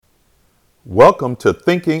Welcome to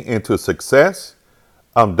Thinking into Success.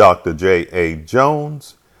 I'm Dr. J.A.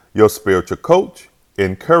 Jones, your spiritual coach,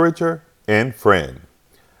 encourager, and friend.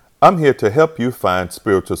 I'm here to help you find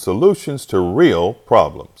spiritual solutions to real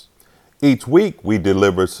problems. Each week, we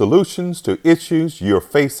deliver solutions to issues you're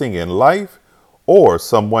facing in life or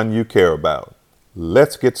someone you care about.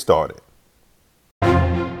 Let's get started.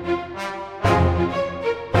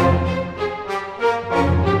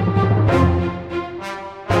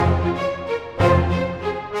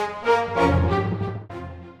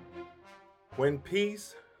 When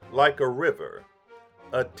peace, like a river,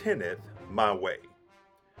 attendeth my way,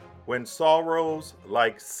 when sorrows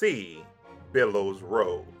like sea billows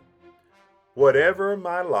roll, whatever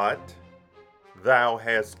my lot, thou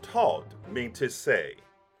hast taught me to say,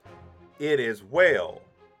 it is well,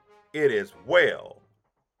 it is well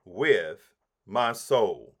with my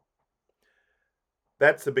soul.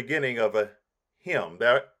 That's the beginning of a hymn.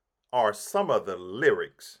 There are some of the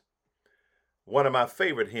lyrics. One of my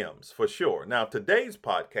favorite hymns for sure. Now, today's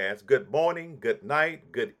podcast, good morning, good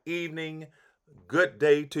night, good evening, good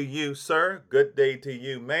day to you, sir. Good day to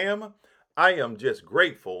you, ma'am. I am just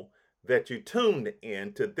grateful that you tuned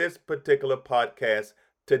in to this particular podcast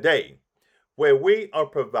today, where we are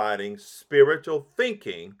providing spiritual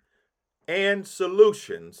thinking and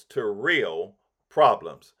solutions to real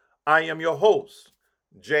problems. I am your host,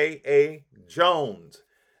 J.A. Jones,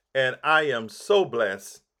 and I am so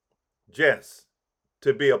blessed just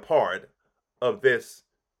to be a part of this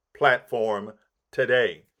platform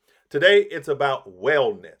today. Today, it's about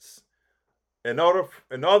wellness. In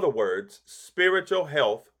other words, spiritual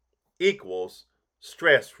health equals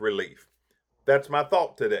stress relief. That's my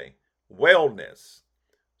thought today. Wellness,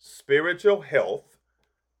 spiritual health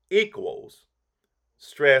equals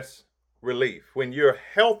stress relief. When you're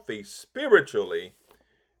healthy spiritually,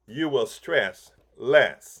 you will stress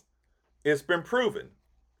less. It's been proven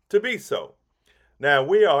to be so. Now,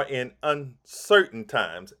 we are in uncertain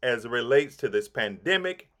times as it relates to this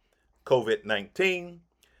pandemic, COVID-19.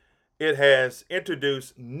 It has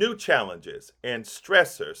introduced new challenges and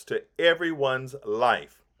stressors to everyone's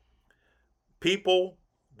life. People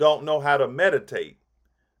don't know how to meditate.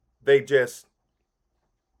 They just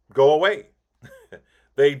go away.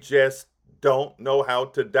 They just don't know how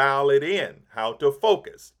to dial it in, how to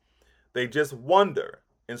focus. They just wonder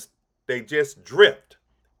and they just drift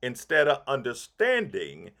instead of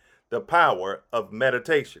understanding the power of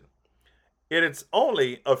meditation. It's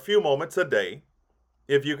only a few moments a day.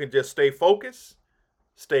 If you can just stay focused,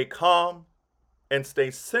 stay calm, and stay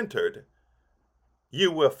centered,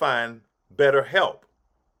 you will find better help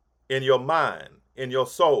in your mind, in your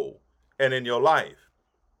soul, and in your life.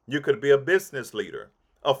 You could be a business leader,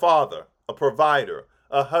 a father, a provider,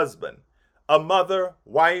 a husband, a mother,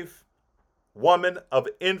 wife, woman of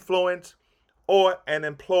influence, or an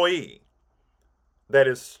employee that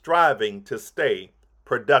is striving to stay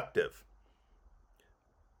productive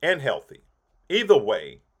and healthy. Either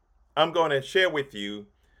way, I'm going to share with you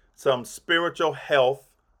some spiritual health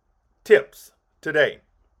tips today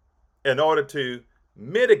in order to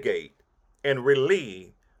mitigate and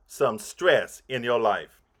relieve some stress in your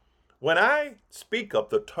life. When I speak of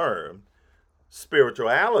the term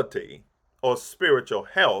spirituality or spiritual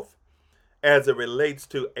health, as it relates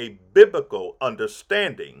to a biblical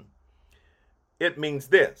understanding, it means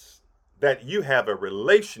this, that you have a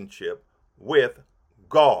relationship with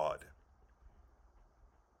God.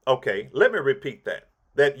 Okay, let me repeat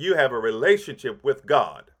that you have a relationship with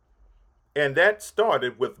God. And that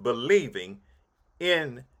started with believing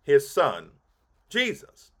in his son,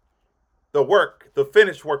 Jesus, the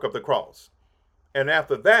finished work of the cross. And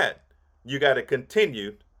after that, you got to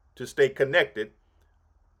continue to stay connected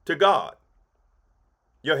to God,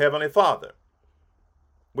 your Heavenly Father.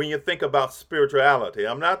 When you think about spirituality,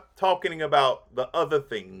 I'm not talking about the other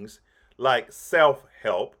things like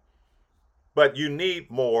self-help, but you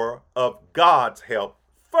need more of God's help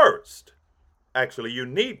first. Actually, you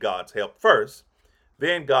need God's help first.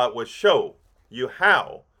 Then God will show you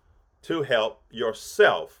how to help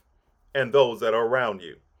yourself and those that are around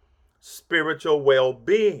you. Spiritual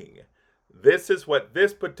well-being. This is what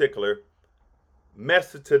this particular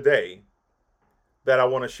message today that I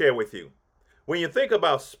want to share with you. When you think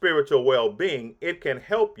about spiritual well-being, it can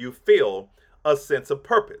help you feel a sense of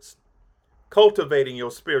purpose. Cultivating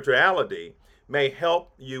your spirituality may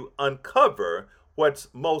help you uncover what's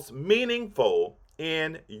most meaningful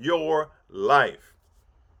in your life.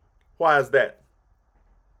 Why is that?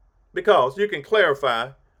 Because you can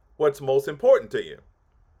clarify what's most important to you.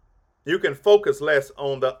 You can focus less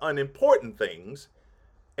on the unimportant things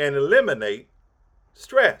and eliminate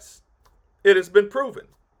stress. It has been proven.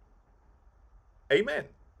 Amen.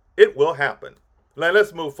 It will happen. Now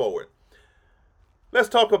let's move forward. Let's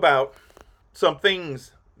talk about some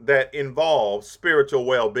things that involve spiritual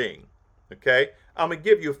well-being. Okay? I'm going to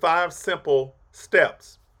give you 5 simple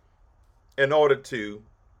steps in order to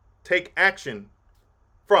take action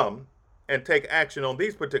from and take action on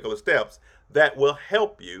these particular steps that will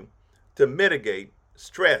help you to mitigate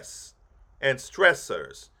stress and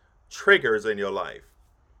stressors, triggers in your life.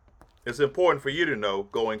 It's important for you to know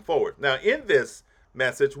going forward. Now, in this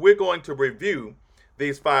message, we're going to review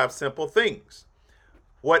these 5 simple things.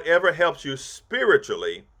 Whatever helps you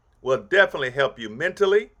spiritually will definitely help you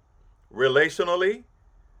mentally, relationally,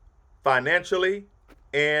 financially,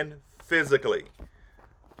 and physically.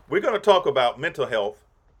 We're going to talk about mental health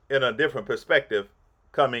in a different perspective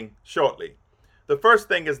coming shortly. The first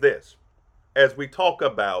thing is this: as we talk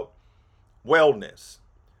about wellness,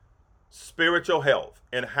 spiritual health,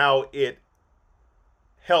 and how it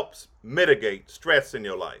helps mitigate stress in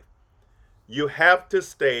your life, you have to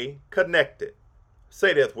stay connected.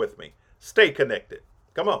 Say that with me. Stay connected.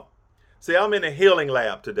 Come on. See, I'm in a healing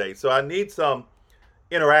lab today, so I need some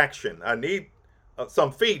interaction. I need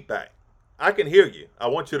some feedback. I can hear you. I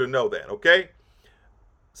want you to know that, okay?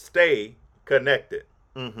 Stay connected.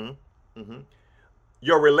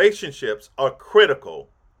 Your relationships are critical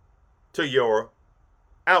to your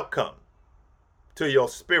outcome, to your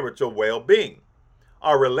spiritual well-being.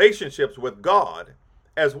 Our relationships with God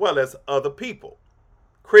as well as other people,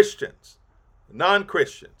 Christians,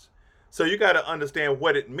 non-Christians. So you got to understand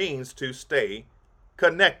what it means to stay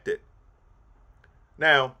connected.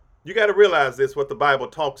 Now, you got to realize this, what the Bible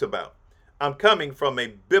talks about. I'm coming from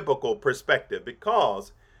a biblical perspective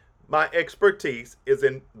because my expertise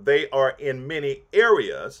they are in many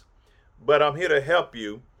areas, but I'm here to help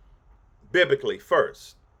you biblically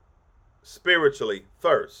first, spiritually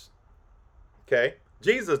first. Okay?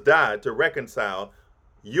 Jesus died to reconcile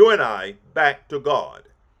you and I back to God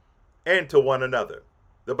and to one another.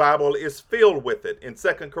 The Bible is filled with it in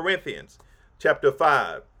 2 Corinthians chapter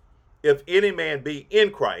 5. If any man be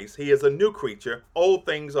in Christ, he is a new creature. Old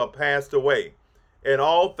things are passed away, and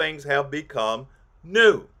all things have become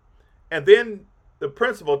new. And then the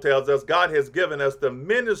principle tells us God has given us the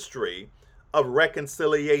ministry of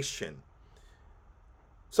reconciliation.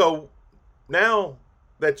 So now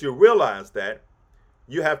that you realize that,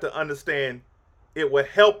 you have to understand it will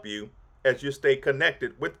help you as you stay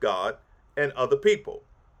connected with God and other people.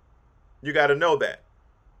 You got to know that.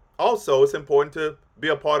 Also, it's important to be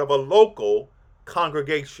a part of a local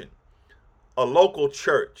congregation, a local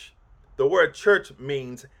church. The word church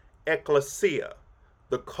means ecclesia,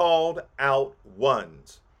 the called out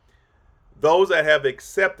ones. Those that have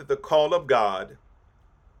accepted the call of God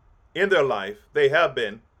in their life, they have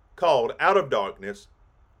been called out of darkness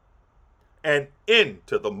and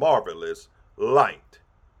into the marvelous light.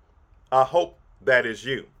 I hope that is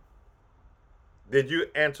you. Did you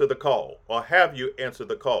answer the call, or have you answered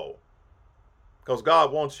the call? Because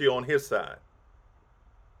God wants you on his side.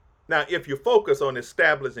 Now, if you focus on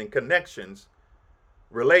establishing connections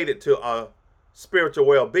related to our spiritual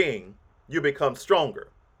well-being, you become stronger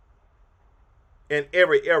in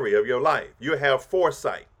every area of your life. You have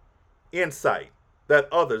foresight, insight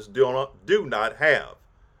that others do not have,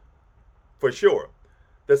 for sure.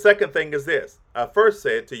 The second thing is this. I first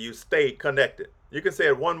said to you, stay connected. You can say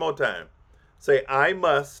it one more time. Say, I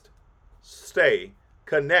must stay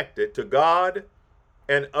connected to God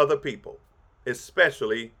and other people,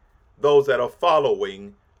 especially those that are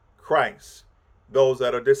following Christ, those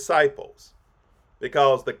that are disciples,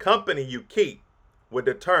 because the company you keep will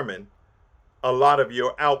determine a lot of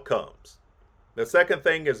your outcomes. The second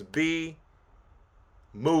thing is be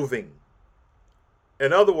moving.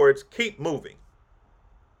 In other words, keep moving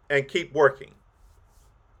and keep working.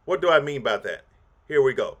 What do I mean by that? Here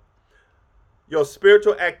we go. Your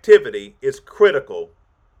spiritual activity is critical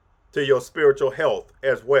to your spiritual health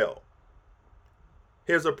as well.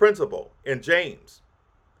 Here's a principle in James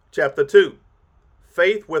chapter 2.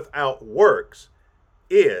 Faith without works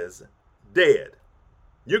is dead.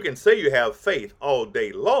 You can say you have faith all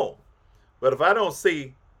day long, but if I don't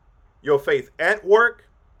see your faith at work,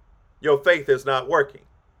 your faith is not working.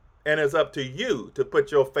 And it's up to you to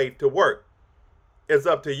put your faith to work. It's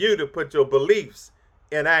up to you to put your beliefs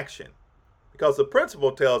in action. Because the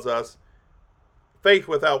principle tells us faith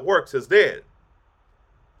without works is dead.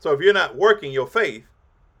 So if you're not working your faith,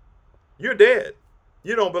 you're dead.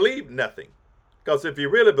 You don't believe nothing. Because if you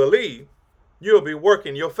really believe, you'll be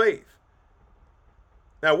working your faith.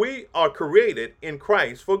 Now, we are created in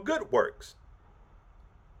Christ for good works.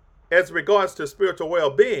 As regards to spiritual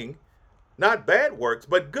well-being, not bad works,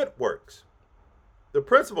 but good works. The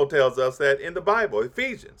principle tells us that in the Bible,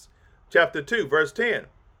 Ephesians chapter 2, verse 10,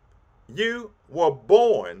 you were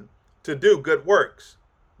born to do good works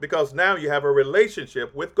because now you have a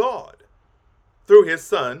relationship with God through his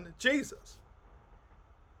son, Jesus.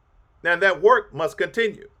 Now that work must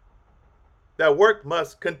continue. That work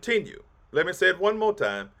must continue. Let me say it one more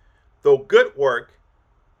time. The good work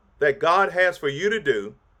that God has for you to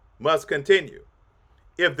do must continue.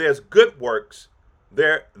 If there's good works,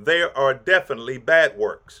 there are definitely bad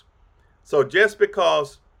works. So just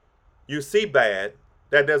because you see bad,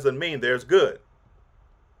 that doesn't mean there's good.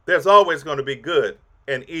 There's always going to be good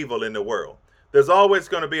and evil in the world. There's always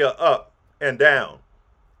going to be a up and down,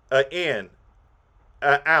 a in,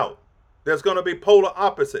 a out. There's going to be polar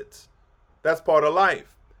opposites. That's part of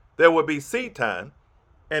life. There will be seed time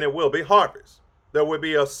and it will be harvest. There will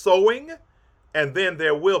be a sowing and then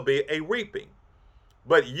there will be a reaping.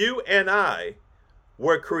 But you and I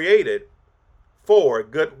were created for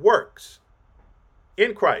good works.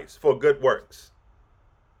 In Christ for good works.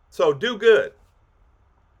 So do good.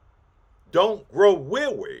 Don't grow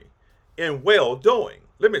weary in well doing.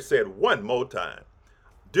 Let me say it one more time.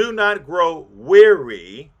 Do not grow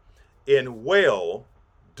weary in well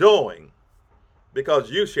doing, because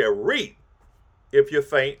you shall reap if you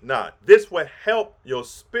faint not. This will help your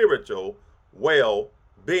spiritual well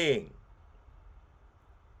being.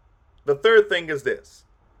 The third thing is this.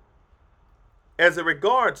 As it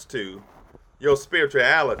regards to your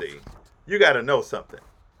spirituality, you got to know something.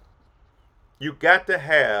 You got to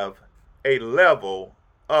have a level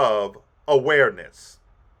of awareness.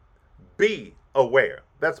 Be aware.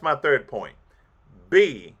 That's my third point.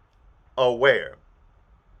 Be aware.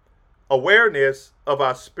 Awareness of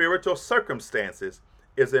our spiritual circumstances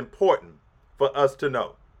is important for us to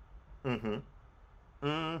know.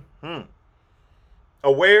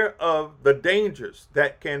 Aware of the dangers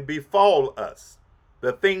that can befall us,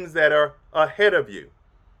 the things that are ahead of you.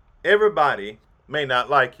 Everybody may not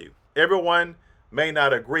like you. Everyone may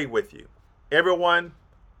not agree with you. Everyone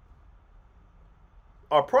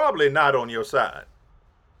are probably not on your side.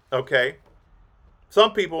 Okay?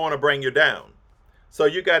 Some people want to bring you down. So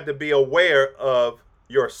you got to be aware of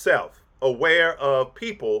yourself, aware of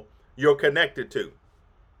people you're connected to.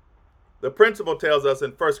 The principle tells us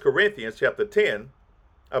in 1 Corinthians chapter 10,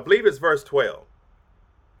 I believe it's verse 12.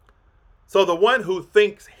 So the one who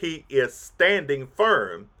thinks he is standing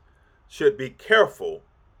firm should be careful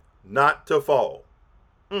not to fall.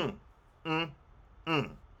 Could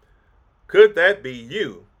that be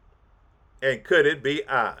you? And could it be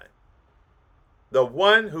I? The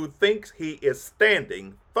one who thinks he is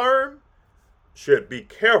standing firm should be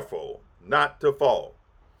careful not to fall.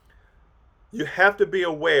 You have to be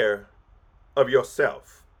aware of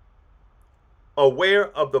yourself,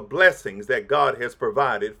 aware of the blessings that God has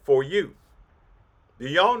provided for you. Do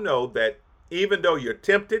y'all know that even though you're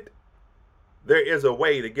tempted, there is a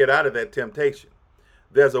way to get out of that temptation?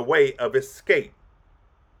 There's a way of escape,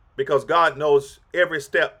 because God knows every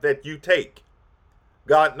step that you take.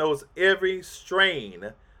 God knows every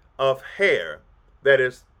strain of hair that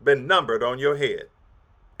has been numbered on your head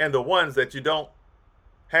and the ones that you don't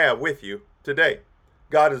have with you today.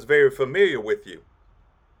 God is very familiar with you.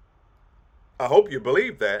 I hope you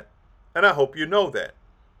believe that, and I hope you know that.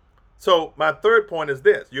 So my third point is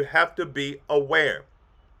this. You have to be aware.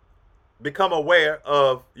 Become aware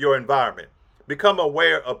of your environment. Become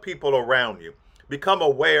aware of people around you. Become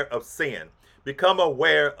aware of sin. Become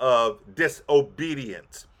aware of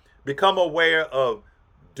disobedience. Become aware of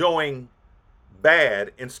doing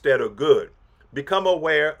bad instead of good. Become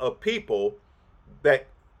aware of people that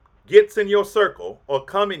gets in your circle or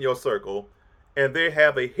come in your circle and they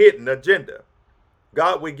have a hidden agenda.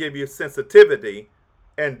 God will give you sensitivity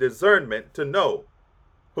and discernment to know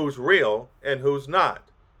who's real and who's not.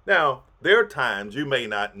 Now, there are times you may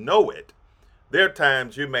not know it. There are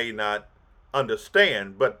times you may not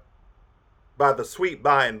understand, but by the sweet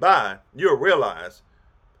by and by, you'll realize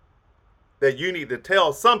that you need to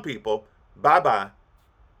tell some people, bye-bye.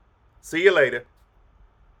 See you later.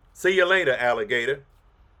 See you later, alligator.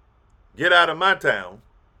 Get out of my town.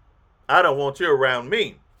 I don't want you around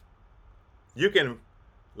me. You can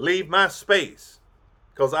leave my space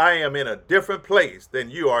because I am in a different place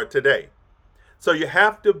than you are today. So you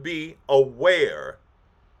have to be aware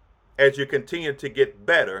as you continue to get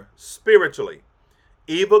better spiritually.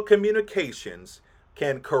 Evil communications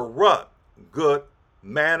can corrupt good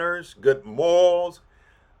manners, good morals,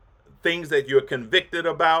 things that you're convicted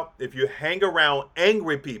about. If you hang around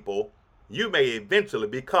angry people, you may eventually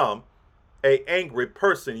become an angry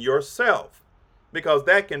person yourself, because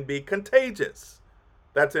that can be contagious.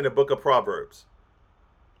 That's in the book of Proverbs.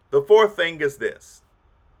 The fourth thing is this: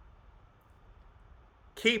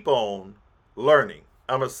 keep on learning.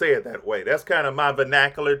 I'm going to say it that way. That's kind of my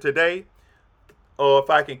vernacular today. Or if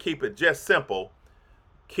I can keep it just simple,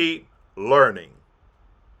 keep learning.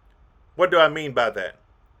 What do I mean by that?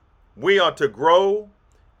 We are to grow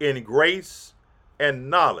in grace and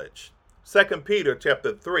knowledge. 2 Peter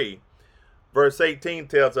chapter 3, verse 18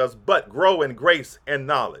 tells us, but grow in grace and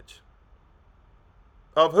knowledge.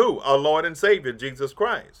 Of who? Our Lord and Savior, Jesus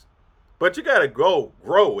Christ. But you got to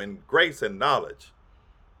grow in grace and knowledge.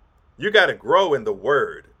 You got to grow in the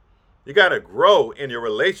Word. You got to grow in your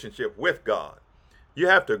relationship with God. You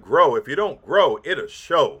have to grow. If you don't grow, it'll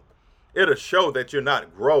show. It'll show that you're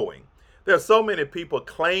not growing. There's so many people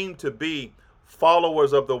claim to be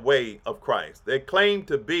followers of the way of Christ. They claim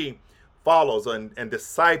to be followers and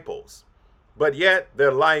disciples, but yet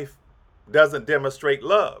their life doesn't demonstrate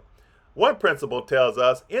love. One principle tells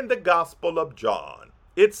us in the Gospel of John,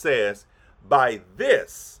 it says, by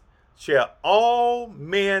this shall all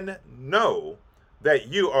men know that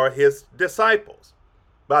you are his disciples,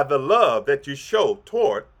 by the love that you show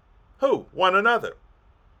toward who? One another.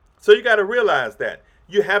 So you got to realize that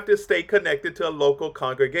you have to stay connected to a local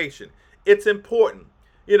congregation. It's important.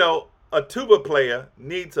 You know, a tuba player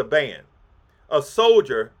needs a band. A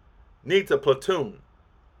soldier needs a platoon.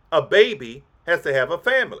 A baby has to have a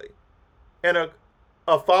family. And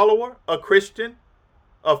a follower, a Christian,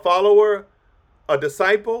 a follower, a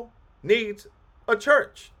disciple needs a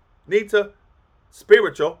church, needs a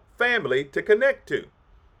spiritual family to connect to.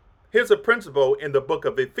 Here's a principle in the book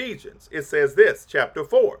of Ephesians. It says this, chapter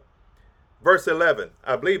 4, verse 11.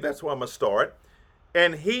 I believe that's where I'm going to start.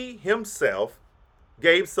 And he himself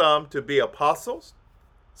gave some to be apostles,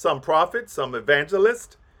 some prophets, some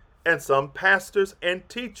evangelists, and some pastors and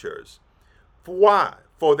teachers. For why?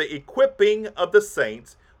 For the equipping of the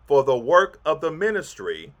saints, for the work of the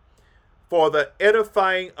ministry, for the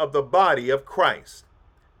edifying of the body of Christ,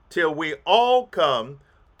 till we all come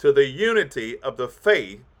to the unity of the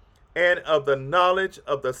faith and of the knowledge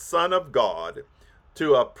of the Son of God,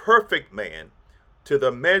 to a perfect man, to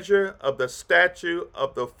the measure of the stature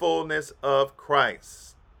of the fullness of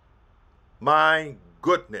Christ. My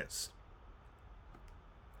goodness.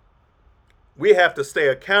 We have to stay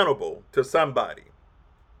accountable to somebody.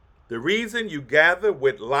 The reason you gather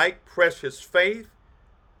with like precious faith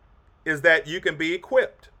is that you can be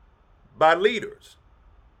equipped by leaders,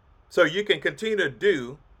 so you can continue to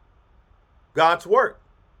do God's work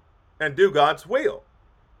and do God's will.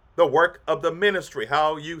 The work of the ministry,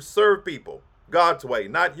 how you serve people, God's way,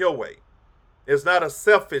 not your way. It's not a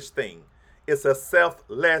selfish thing. It's a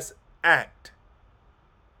selfless act.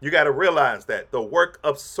 You got to realize that the work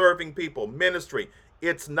of serving people, ministry,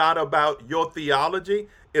 it's not about your theology.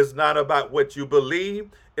 It's not about what you believe.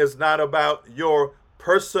 It's not about your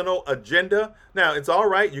personal agenda. Now, it's all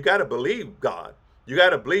right. You got to believe God. You got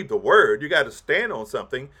to believe the word. You got to stand on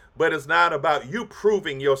something, but it's not about you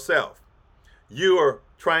proving yourself. You are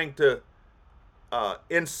trying to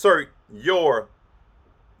insert your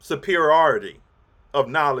superiority of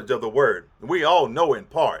knowledge of the word. We all know in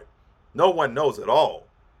part. No one knows it all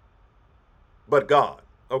but God,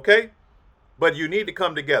 okay? But you need to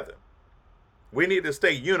come together. We need to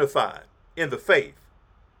stay unified in the faith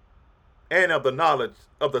and of the knowledge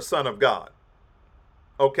of the Son of God.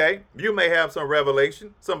 Okay? You may have some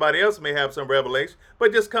revelation. Somebody else may have some revelation.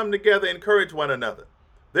 But just come together, encourage one another.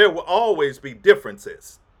 There will always be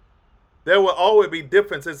differences. There will always be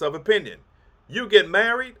differences of opinion. You get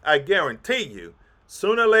married, I guarantee you,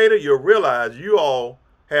 sooner or later you'll realize you all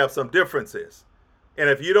have some differences. And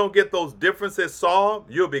if you don't get those differences solved,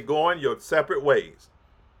 you'll be going your separate ways.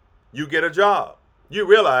 You get a job. You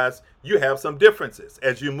realize you have some differences.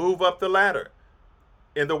 As you move up the ladder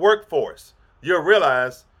in the workforce, you'll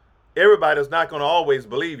realize everybody's not going to always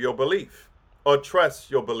believe your belief or trust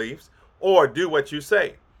your beliefs or do what you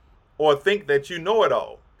say or think that you know it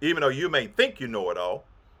all. Even though you may think you know it all,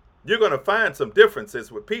 you're going to find some differences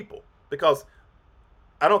with people because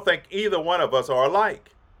I don't think either one of us are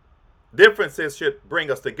alike. Differences should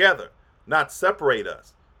bring us together, not separate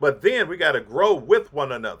us. But then we got to grow with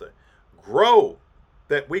one another. Grow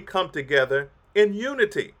that we come together in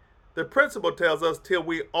unity. The principle tells us till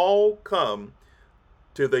we all come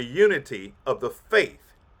to the unity of the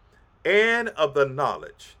faith and of the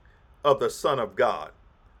knowledge of the Son of God,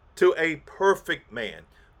 to a perfect man,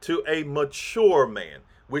 to a mature man.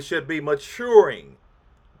 We should be maturing,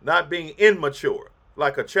 not being immature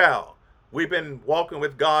like a child. We've been walking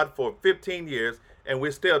with God for 15 years and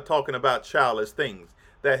we're still talking about childish things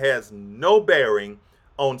that has no bearing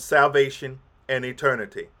on salvation and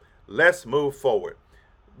eternity. Let's move forward.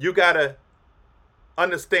 You got to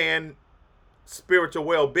understand spiritual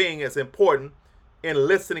well-being is important in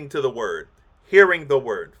listening to the word, hearing the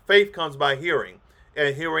word. Faith comes by hearing,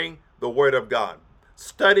 and hearing the word of God.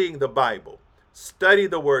 Studying the Bible. Study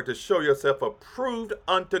the word to show yourself approved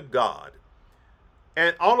unto God.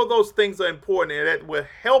 And all of those things are important, and that will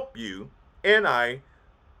help you and I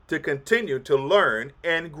to continue to learn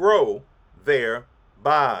and grow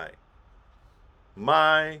thereby.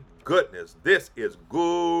 My goodness, this is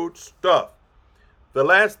good stuff. The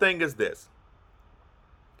last thing is this.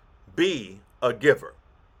 Be a giver.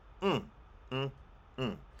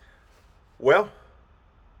 Well,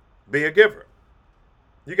 be a giver.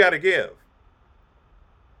 You got to give.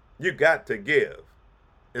 You got to give.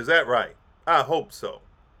 Is that right? I hope so.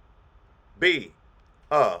 Be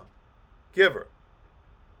a giver.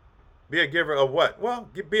 Be a giver of what? Well,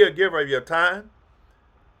 be a giver of your time,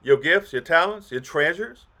 your gifts, your talents, your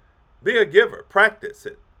treasures. Be a giver. Practice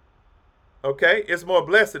it. Okay? It's more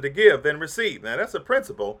blessed to give than receive. Now, that's a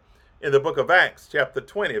principle in the book of Acts, chapter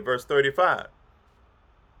 20, verse 35.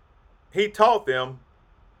 He taught them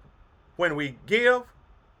when we give,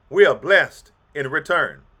 we are blessed in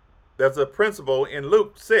return. There's a principle in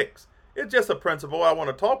Luke 6. It's just a principle I want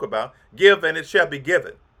to talk about. Give and it shall be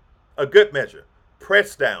given. A good measure,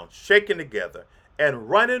 pressed down, shaken together, and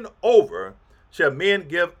running over shall men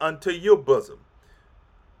give unto your bosom.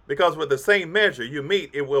 Because with the same measure you meet,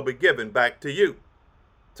 it will be given back to you.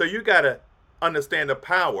 So you got to understand the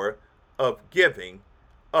power of giving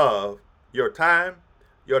of your time,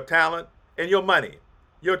 your talent, and your money,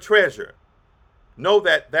 your treasure. Know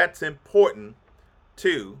that that's important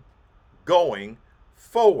to going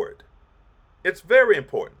forward. It's very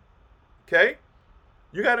important. Okay?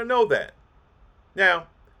 You got to know that. Now,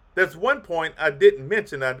 there's one point I didn't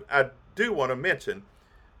mention, I do want to mention,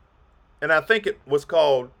 and I think it was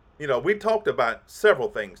called, we talked about several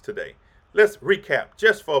things today. Let's recap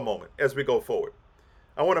just for a moment as we go forward.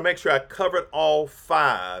 I want to make sure I covered all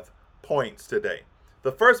 5 points today.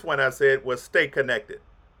 The first one I said was stay connected.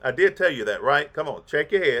 I did tell you that, right? Come on,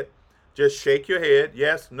 check your head. Just shake your head.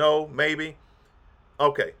 Yes, no, maybe.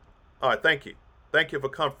 Okay. All right, thank you. Thank you for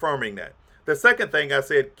confirming that. The second thing I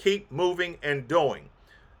said, keep moving and doing.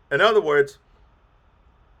 In other words,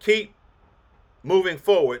 keep moving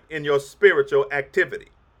forward in your spiritual activity.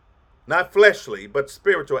 Not fleshly, but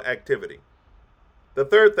spiritual activity. The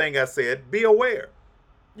third thing I said, be aware.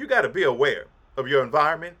 You got to be aware of your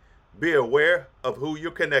environment. Be aware of who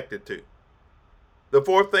you're connected to. The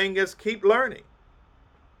fourth thing is keep learning.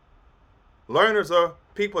 Learners are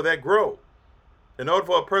people that grow. In order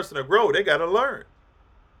for a person to grow, they got to learn.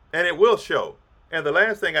 And it will show. And the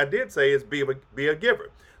last thing I did say is be a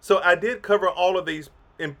giver. So I did cover all of these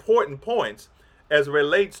important points as it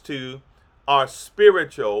relates to our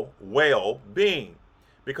spiritual well-being.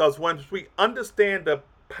 Because once we understand the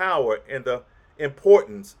power and the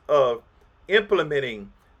importance of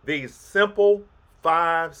implementing these simple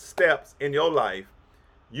 5 steps in your life,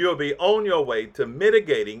 you'll be on your way to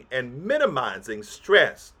mitigating and minimizing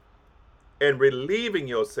stress and relieving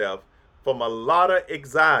yourself from a lot of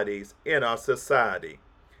anxieties in our society.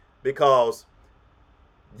 Because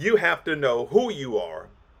you have to know who you are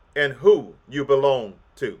and who you belong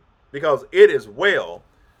to. Because it is well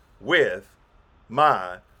with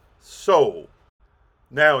my soul.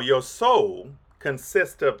 Now, your soul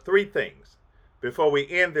consists of 3 things before we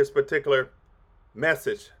end this particular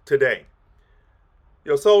message today.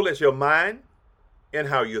 Your soul is your mind and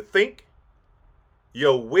how you think,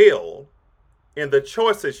 your will in the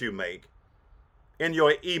choices you make, and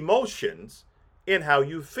your emotions in how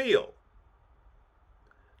you feel.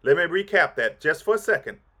 Let me recap that just for a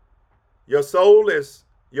second. Your soul is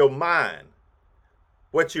your mind,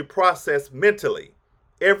 what you process mentally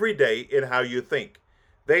every day in how you think.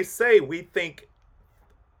 They say we think,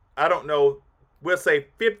 we'll say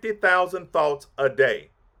 50,000 thoughts a day.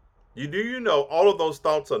 Do you know all of those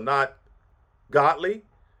thoughts are not godly?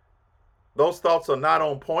 Those thoughts are not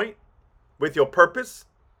on point with your purpose.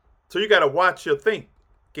 So you got to watch your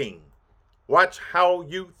thinking. Watch how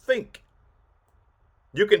you think.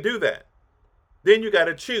 You can do that. Then you got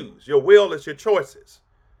to choose. Your will is your choices.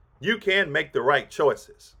 You can make the right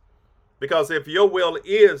choices. Because if your will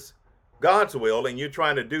is God's will and you're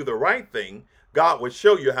trying to do the right thing, God will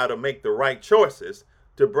show you how to make the right choices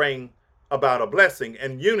to bring about a blessing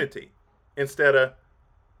and unity instead of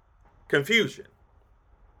confusion.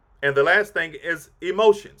 And the last thing is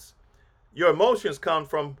emotions. Your emotions come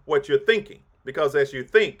from what you're thinking, because as you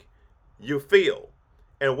think, you feel.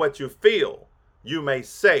 And what you feel, you may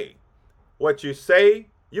say. What you say,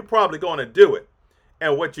 you're probably going to do it.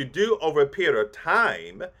 And what you do over a period of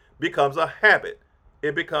time becomes a habit.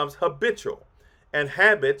 It becomes habitual. and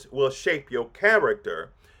habits will shape your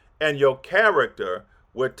character, and your character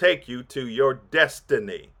will take you to your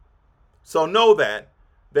destiny. So know that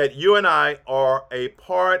you and I are a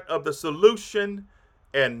part of the solution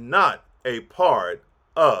and not a part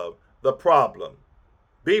of the problem.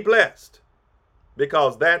 Be blessed,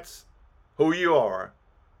 because that's who you are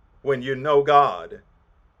when you know God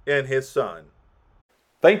and His Son.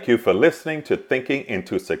 Thank you for listening to Thinking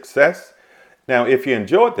into Success. Now, if you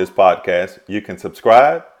enjoyed this podcast, you can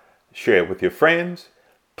subscribe, share it with your friends,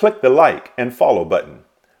 click the like and follow button,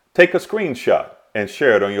 take a screenshot and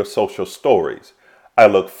share it on your social stories. I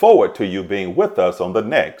look forward to you being with us on the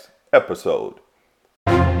next episode.